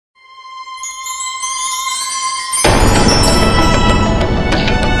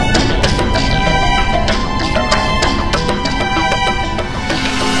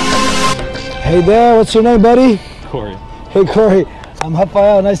Hey there, what's your name, buddy? Corey. Hey, Corey. I'm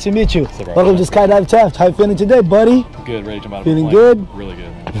Rafael. Nice to meet you. Welcome to Skydive Taft. How you feeling today, buddy? Good. Ready to jump out of a plane. Feeling good? Really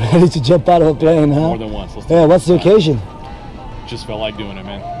good. Ready to jump out of a plane, huh? More than once. Yeah, what's the occasion? Just felt like doing it,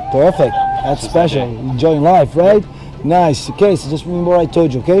 man. Perfect. That's special. Enjoying life, right? Nice. Okay, so just remember what I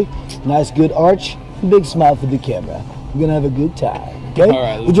told you, okay? Nice, good arch. Big smile for the camera. We're going to have a good time, okay? All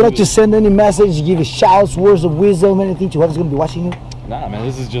right, would you like to send any message, give you shouts, words of wisdom, anything to whoever's going to be watching you? Nah, man,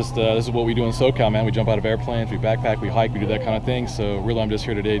 this is just this is what we do in SoCal, man. We jump out of airplanes, we backpack, we hike, we do that kind of thing. So really, I'm just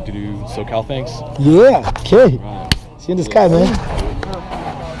here today to do SoCal things. Yeah. Okay. Right. See you in the sky, man.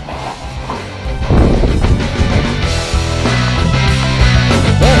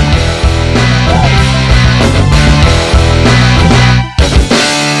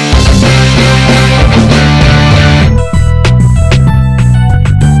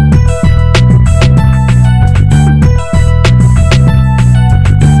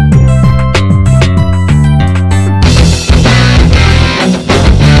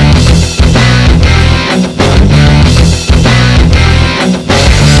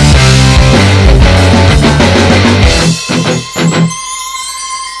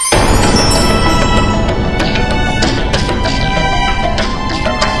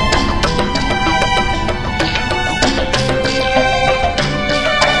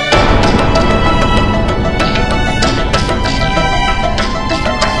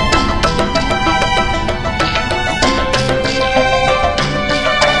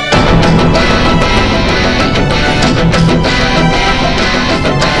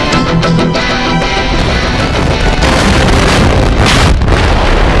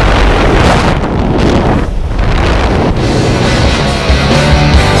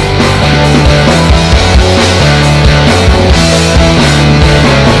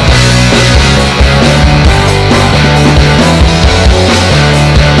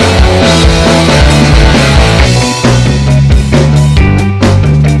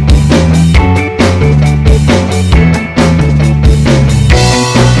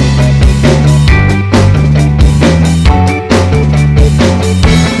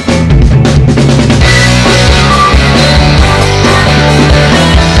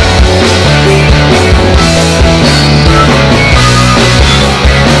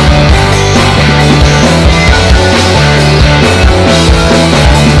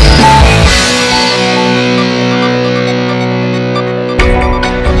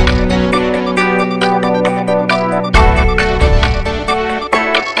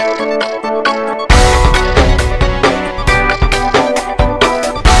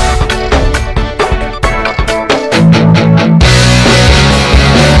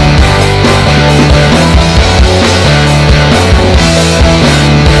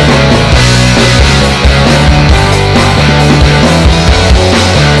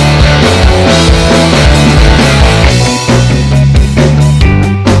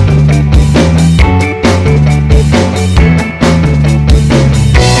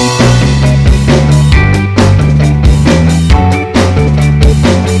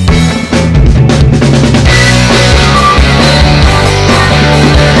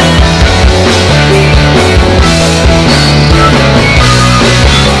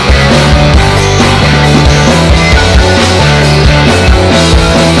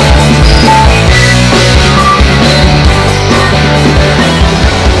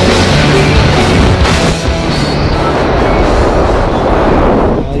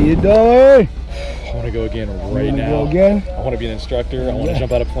 I want to go again right now. Go again? I want to be an instructor. I want to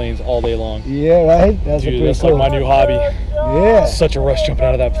jump out of planes all day long. Yeah, right? That's Dude, pretty that's cool. like my new hobby. Yeah. Such a rush jumping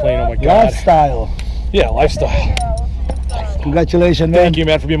out of that plane. Oh my God. Lifestyle. Yeah, lifestyle. Congratulations, man. Thank you,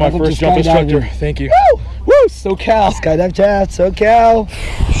 man, for being my Welcome first to jump skydiving. instructor. Thank you. Woo! Woo! SoCal. Skydive Taft, SoCal.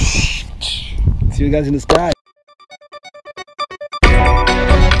 See you guys in the sky.